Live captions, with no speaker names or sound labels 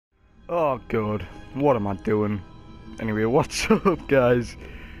Oh god, what am I doing? Anyway, what's up guys?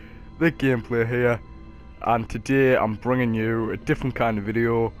 The gameplay here, and today I'm bringing you a different kind of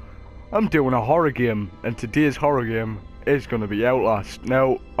video. I'm doing a horror game, and today's horror game is going to be Outlast.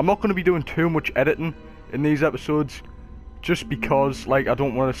 Now, I'm not going to be doing too much editing in these episodes, just because, like, I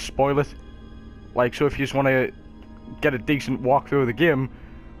don't want to spoil it. Like, so if you just want to get a decent walkthrough of the game,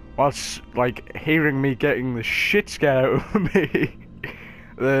 whilst, like, hearing me getting the shit scared out of me,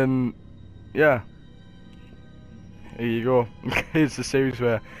 then, yeah. Here you go. Here's the series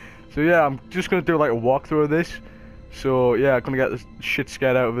where. So yeah, I'm just going to do like a walkthrough of this. So yeah, I'm going to get the shit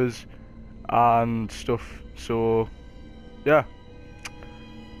scared out of us and stuff. So, yeah.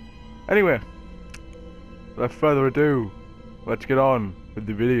 Anyway, without further ado, let's get on with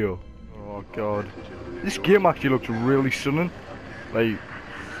the video. Oh god. This game actually looks really stunning. Like,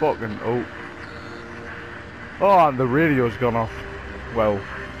 fucking, oh. Oh, and the radio's gone off. Well,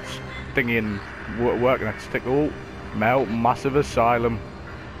 it's thingy and working at stick. Oh, massive asylum.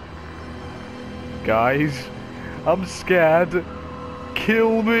 Guys, I'm scared.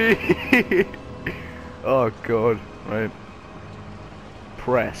 Kill me. Oh god, right.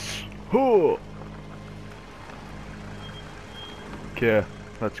 Press. Oh. Okay,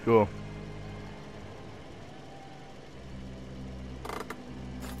 let's go.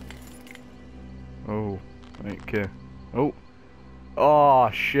 Oh, right, okay. Oh. Oh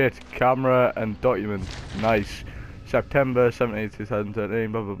shit, camera and document. Nice. September 17th,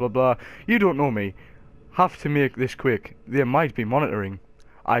 2013, blah blah blah blah. You don't know me. Have to make this quick. They might be monitoring.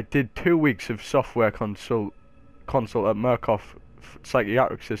 I did 2 weeks of software consult at Murkoff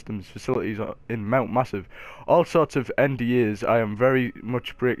Psychiatric Systems facilities in Mount Massive. All sorts of NDAs I am very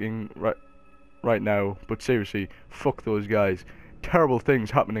much breaking right now, but seriously, fuck those guys. Terrible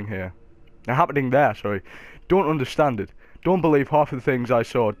things happening here. Happening there, sorry. Don't understand it. Don't believe half of the things I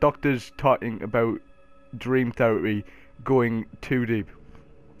saw. Doctors talking about dream therapy going too deep.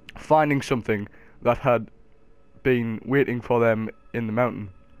 Finding something that had been waiting for them in the mountain.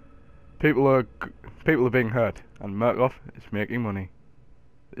 People are being hurt, and Murkoff is making money.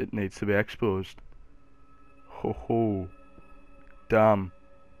 It needs to be exposed. Ho ho. Damn.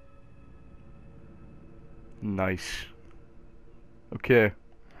 Nice. Okay.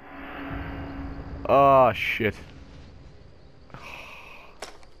 Ah, shit.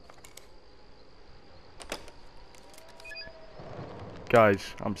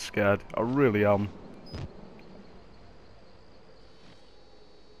 Guys, I'm scared. I really am.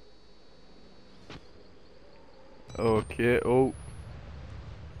 Okay, oh.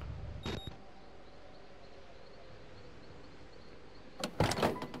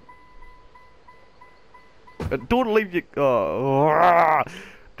 Don't leave your... Oh,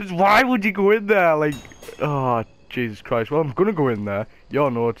 just why would you go in there? Like, oh, Jesus Christ. Well, I'm gonna go in there. Your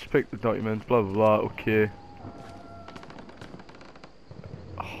notes, pick the documents, blah blah blah. Okay.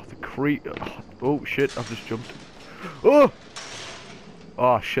 Oh shit, I've just jumped. Oh!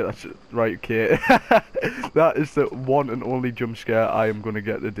 Oh shit, that's it. Right, okay. That is the one and only jump scare I am gonna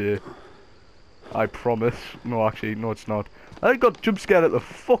get today. I promise. No, actually, no it's not. I got jump scared at the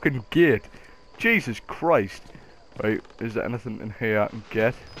fucking gate. Jesus Christ. Right, is there anything in here I can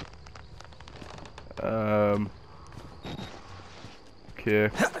get?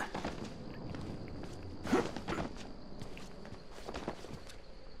 Okay.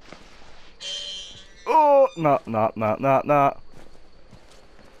 Oh, nah.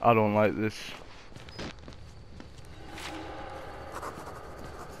 I don't like this.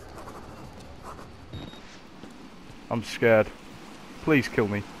 I'm scared. Please kill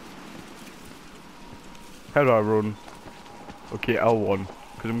me. How do I run? Okay, L1,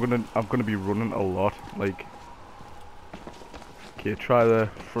 because I'm gonna be running a lot. Like, okay, try the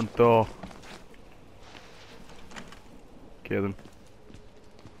front door. Okay then.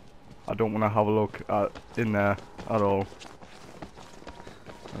 I don't want to have a look in there at all.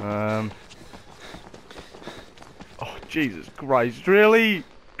 Oh, Jesus Christ, really?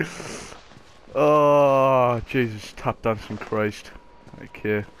 Oh, Jesus, tap dancing Christ.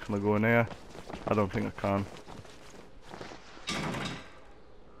 Okay, can I go in here? I don't think I can.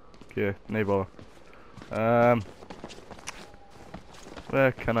 Okay, no bother.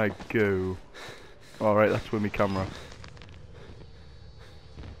 Where can I go? Alright, that's with my camera.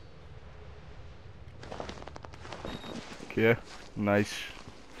 Okay, nice.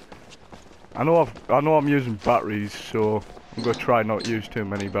 I know I'm using batteries, so I'm gonna try not to use too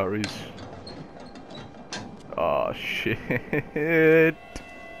many batteries. Oh shit.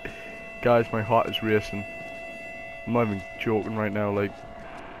 Guys, my heart is racing. I'm not even joking right now, like.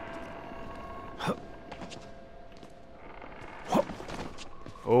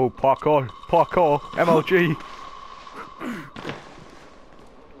 Oh, parkour, parkour, MLG.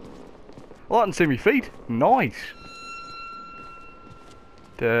 Oh, I can see me feet. Nice.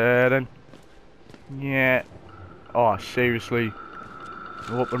 Dead. Yeah. Oh, seriously.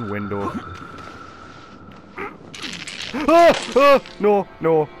 Open window. No,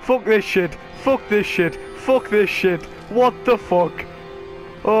 no. Fuck this shit. Fuck this shit. Fuck this shit. What the fuck?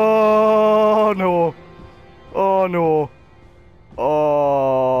 Oh, no. Oh, no.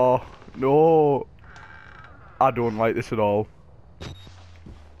 Oh, no. I don't like this at all.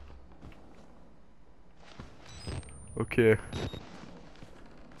 Okay. Is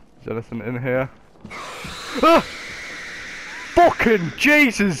there anything in here? Ah! Fucking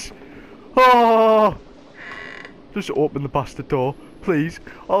Jesus! Oh! Just open the bastard door, please.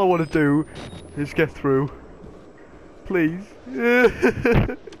 All I want to do is get through. Please.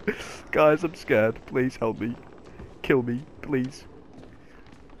 Guys, I'm scared. Please help me. Kill me, please.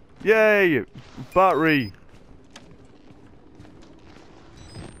 Yay! Battery!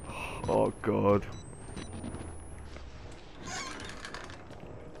 Oh god.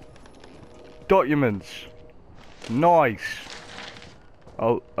 Documents. Nice.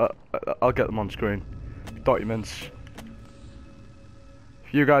 I'll get them on screen. Documents.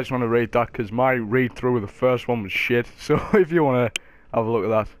 If you guys want to read that, because my read through of the first one was shit. So if you want to have a look at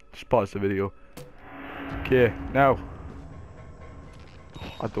that, just pause the video. Okay, now.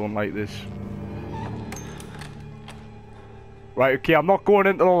 I don't like this. Right, okay, I'm not going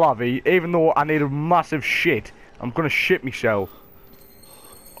into the lobby, even though I need a massive shit. I'm gonna shit myself.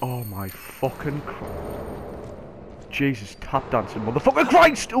 Oh my fucking Christ. Jesus, tap dancing motherfucking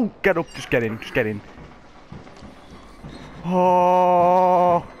Christ! Oh, get up, just get in, just get in.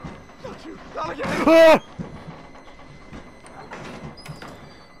 Oh. Ah!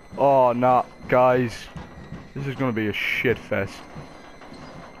 Oh, nah, guys. This is gonna be a shit fest.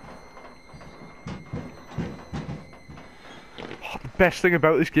 Oh, the best thing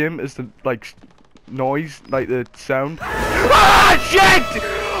about this game is the, like, noise, like the sound. Ah, shit!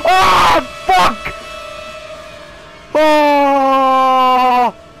 Oh, fuck!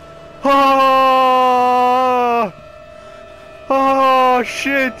 Oh! Oh! Oh,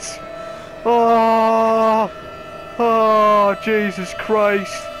 shit! Oh! Oh, Jesus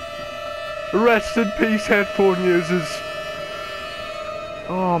Christ! Rest in peace, headphone users.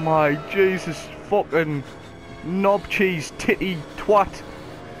 Oh my Jesus fucking knob cheese titty twat.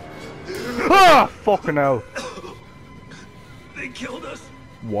 Ah! Fucking hell. They killed us.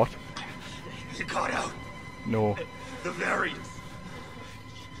 What? You got out. No. The variants.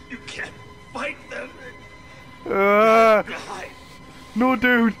 You can't fight them. Die. No,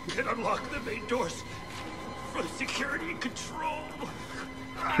 dude. You can unlock the main doors from security control.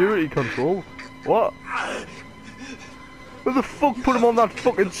 Security control? What? Who the fuck put him on that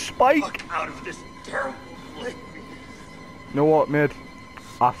fucking spike? Fuck out of this terrible place. You know what, mate?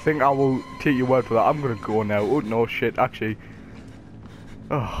 I think I will take your word for that. I'm gonna go now. Oh no, shit. Actually,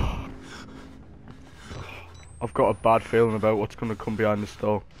 oh. I've got a bad feeling about what's gonna come behind this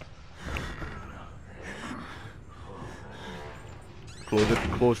door. Close it.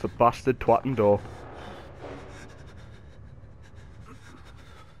 Close the bastard twatting door.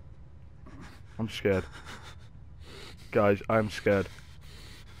 I'm scared. Guys, I'm scared.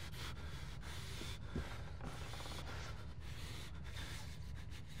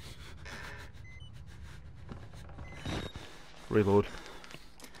 Reload.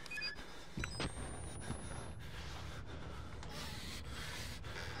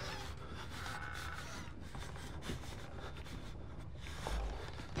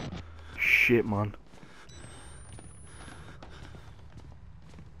 Shit, man.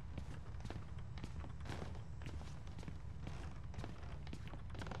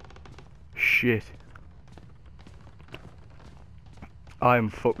 Shit. I'm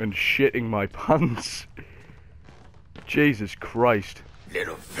fucking shitting my pants. Jesus Christ.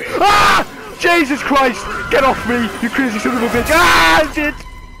 Little fish. Ah! Jesus Christ! Get off me, you crazy son of a bitch! Ah, shit!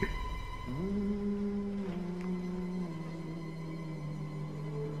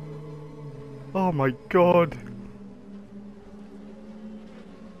 Oh my god.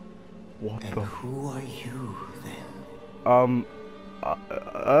 What And the? who are you then?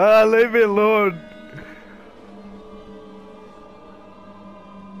 Leave me alone.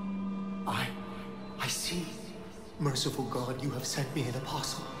 I see. Merciful God, you have sent me an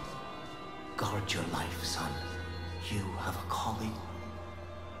apostle. Guard your life, son. You have a calling.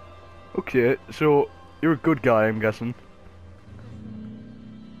 Okay, so you're a good guy, I'm guessing.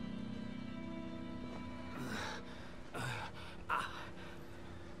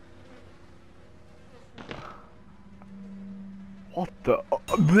 What the?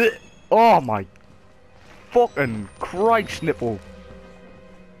 Blech. Oh my fucking Christ nipple.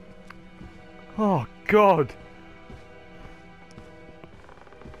 Oh god.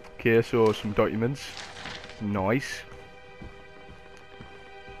 Okay, so some documents. Nice.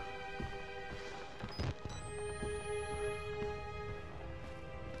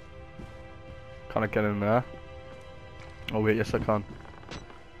 Can I get in there? Oh wait, yes I can.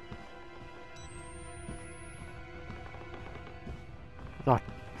 That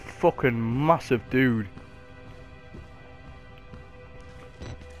fucking massive dude.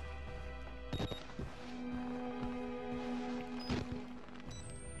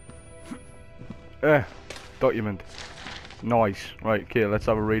 Document. Nice. Right, okay, let's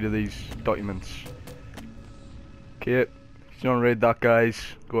have a read of these documents. Okay, if you don't read that, guys,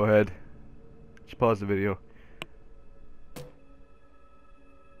 go ahead. Just pause the video.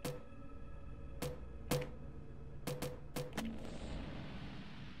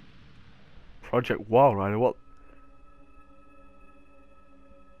 Project Wow Rider, what?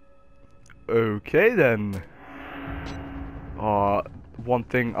 Okay then. One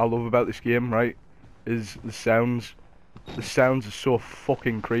thing I love about this game, right, is the sounds. The sounds are so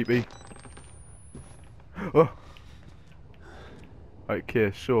fucking creepy. Oh. Right,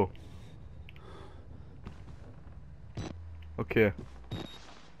 okay, so. Okay.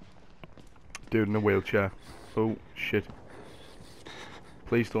 Dude in a wheelchair. Oh, shit.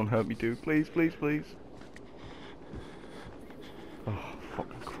 Please don't hurt me, dude. Please, please, please. Oh,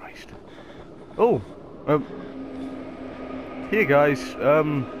 fucking Christ. Oh, hey guys,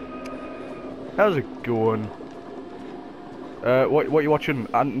 how's it going? What you watching?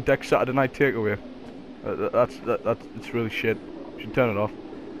 Ant and Dex Saturday Night Takeaway? That's it's really shit. You should turn it off.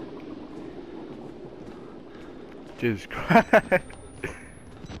 Jesus Christ.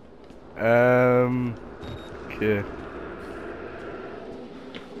 Okay.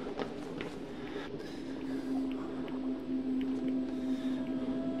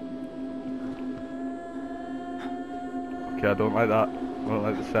 Okay, I don't like that. I don't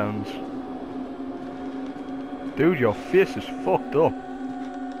like the sounds. Dude, your face is fucked up.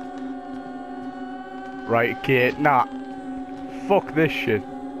 Right, okay, nah. Fuck this shit.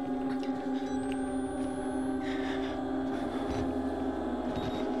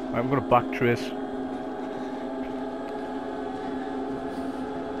 I'm gonna backtrace.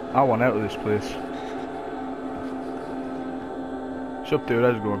 I want out of this place. What's up, dude?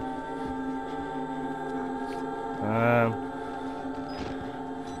 How's it going?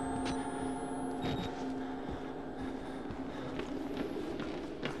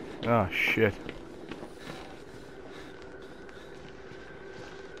 Oh shit.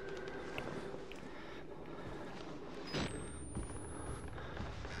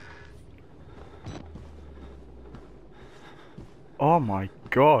 Oh my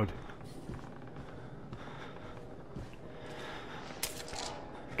god.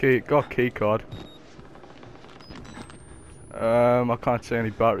 Okay, got a key card. I can't see any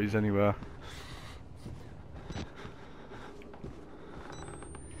batteries anywhere.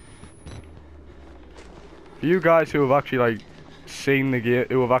 For you guys who have actually like seen the game,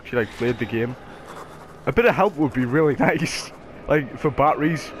 who have actually like played the game, a bit of help would be really nice, like for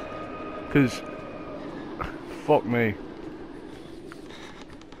batteries, because fuck me.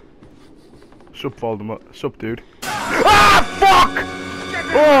 Sup Voldemort, sup dude. Ah fuck!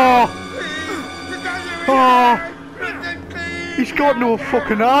 Oh! Oh! He's got no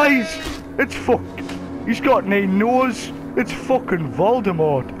fucking eyes! It's He's got no nose! It's fucking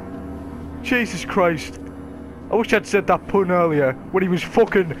Voldemort! Jesus Christ. I wish I'd said that pun earlier when he was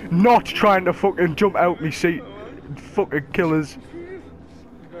fucking not trying to fucking jump out me seat and fucking kill us.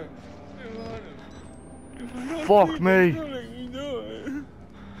 Fuck me.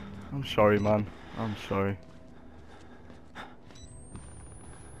 I'm sorry, man. I'm sorry.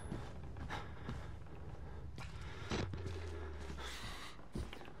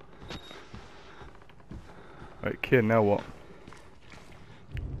 Right, kid, now what?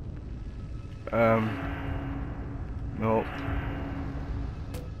 No.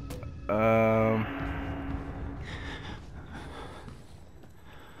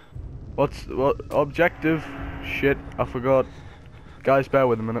 What objective? Shit, I forgot. Guys, bear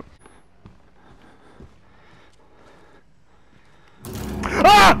with a minute.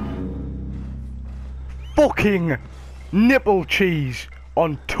 Ah! Fucking nipple cheese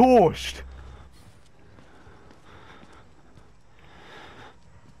on toast.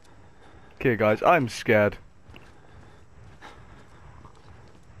 Okay, guys, I'm scared.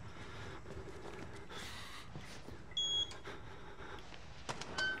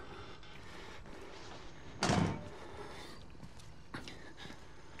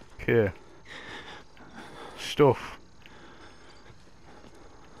 Okay. Stuff.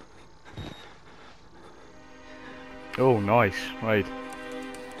 Oh, nice. Right.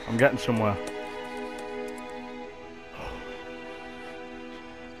 I'm getting somewhere.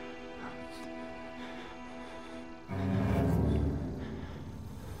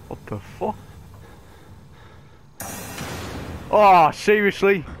 What the fuck? Oh,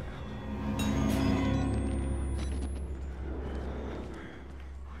 seriously?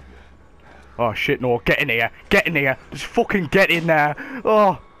 Oh shit, no, get in here. Get in here. Just fucking get in there.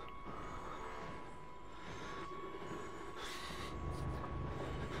 Oh.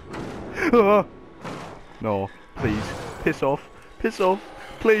 Oh. No, please. Piss off. Piss off.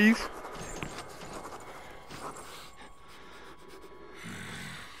 Please.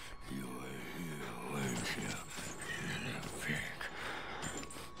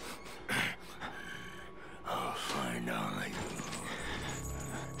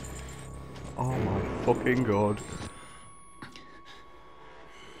 Oh my fucking god.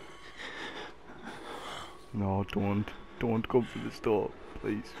 No, don't. Don't come to the store.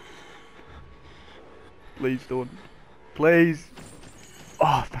 Please. Please don't. Please.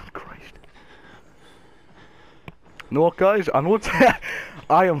 Oh, thank Christ. No, guys, I know it's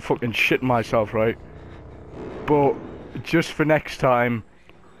I am fucking shitting myself, right? But just for next time,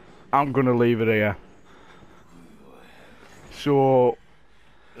 I'm gonna leave it here. So,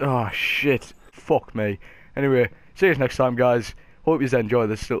 oh shit, fuck me. Anyway, see you next time, guys. Hope you enjoy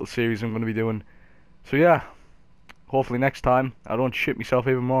this little series I'm gonna be doing. So yeah, hopefully next time I don't shit myself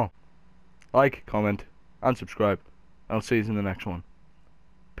even more. Like, comment, and subscribe. I'll see you in the next one.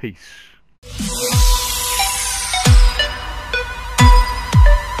 Peace.